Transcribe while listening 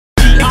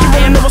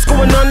know what's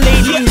going on,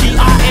 ladies.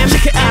 GRM,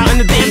 check it out on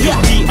the day.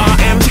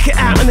 GRM, check it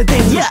out on the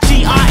day.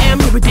 GRM,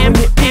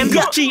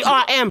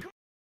 GRM.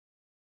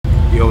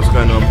 Yo, what's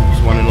going on?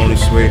 It's one and only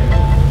Sway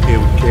here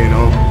with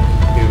KANO,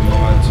 here with my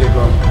man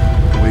TIGGER.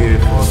 We're here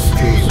for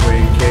Still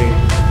Sway and Kane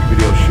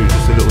video shoot.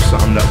 Just a little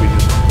something that we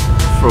just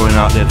throwing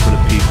out there for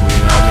the people, you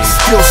know what I mean?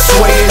 Still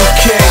Sway and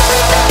Kane.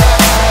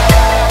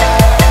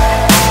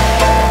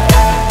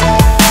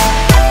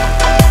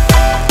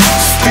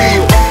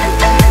 Still.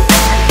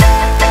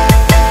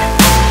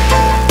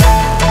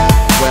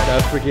 We're at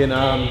a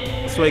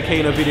freaking Sway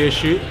KANO video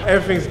shoot.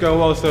 Everything's going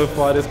well so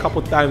far. There's a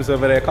couple times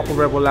over there, a couple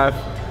Rebel Life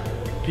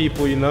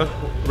people, you know.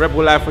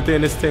 Rebel Life were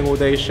doing this thing all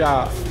day.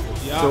 Shout out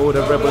to all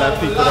the Rebel Life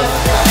people.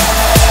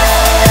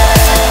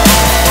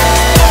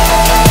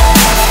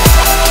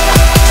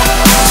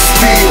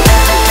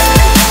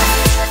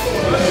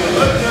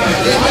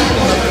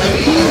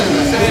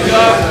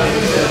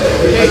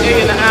 KA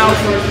in the house,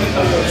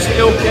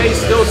 still K,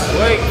 still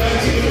Sway,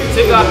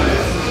 TIGGER,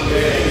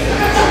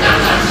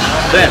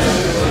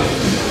 best.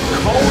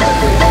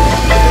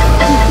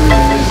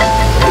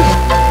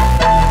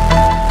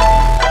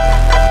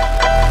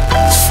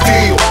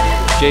 Still.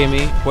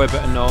 Jamie, boy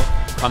better know,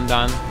 come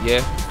down,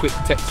 yeah, quick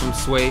text from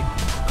Sway,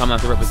 come down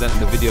to represent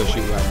the video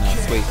shoot right now,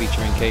 Sway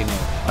featuring KANO.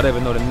 I don't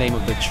even know the name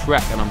of the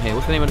track and I'm here.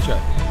 What's the name of the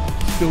track?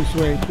 Still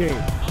Sway and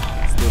Kane.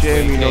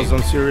 Jamie Jamie knows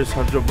I'm serious,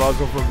 100 bars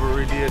over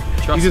Meridian.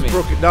 Trust he just me.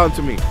 broke it down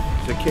to me.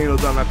 So KANO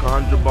done like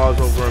 100 bars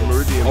over a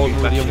Meridian. Old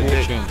beat back in Meridian the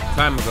day. Walk tune,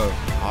 time ago.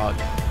 Hard.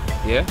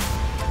 Yeah?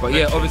 But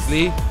yeah,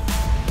 obviously,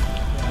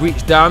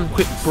 reach down,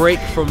 quick break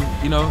from,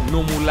 you know,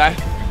 normal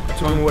life.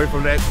 Took him away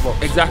from the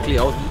Xbox. Exactly,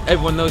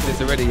 everyone knows this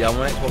already. I'm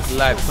on Xbox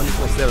Live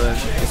 24/7.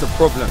 It's a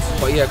problem.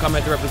 But yeah, come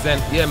here to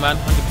represent. Yeah, man,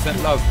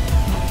 100% love.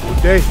 All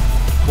day.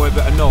 Boy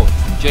better know.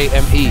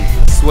 JME,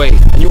 Sway.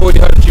 And you already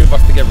heard the two of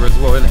us together as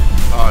well, innit?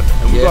 Hard.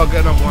 And we gotta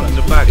get another one in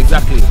the back.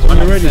 Exactly. Are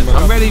you ready, man?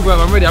 I'm ready, bro.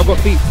 I'm ready. I've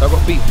got beats.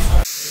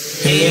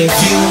 If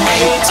you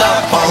ain't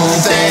up on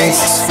things,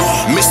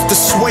 Mr.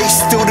 Sway,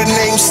 still the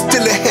name,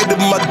 still ahead of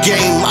my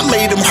game. I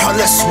made him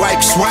holler,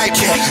 swipe, swipe.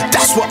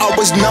 That's what I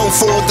was known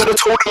for. That I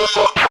told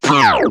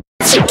him,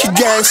 take your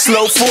gang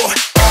slow for.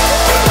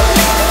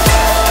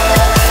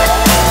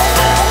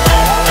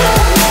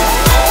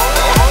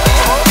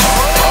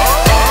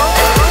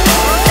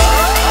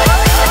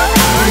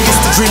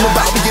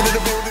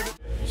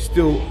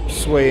 Still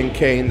Sway and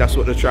Kane, that's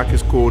what the track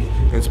is called,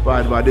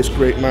 inspired by this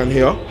great man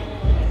here.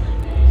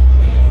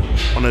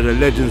 One of the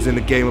legends in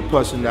the game, a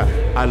person that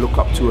I look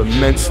up to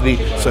immensely,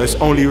 so it's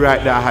only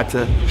right that I had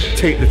to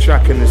take the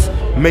track and just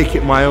make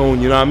it my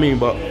own, you know what I mean?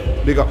 But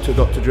big up to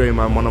Dr. Dre,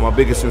 man, one of my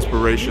biggest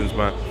inspirations,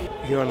 man.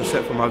 Here on the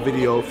set for my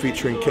video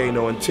featuring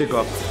KANO and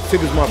TIGGER.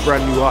 TIGGER's my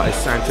brand new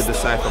artist signed to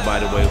Decipher, by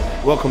the way.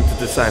 Welcome to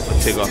Decipher,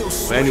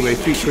 TIGGER. But anyway,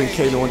 featuring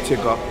KANO and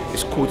TIGGER,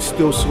 it's called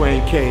Still Sway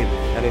and Kane,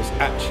 and it's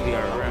actually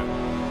a rap.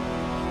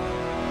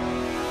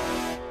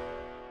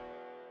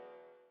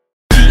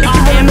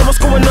 GRM, know what's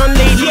going on,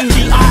 ladies.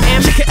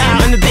 GRM, check it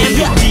out on the day.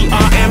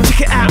 GRM,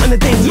 check it out on the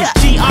day.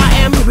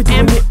 GRM,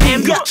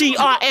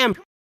 GRM.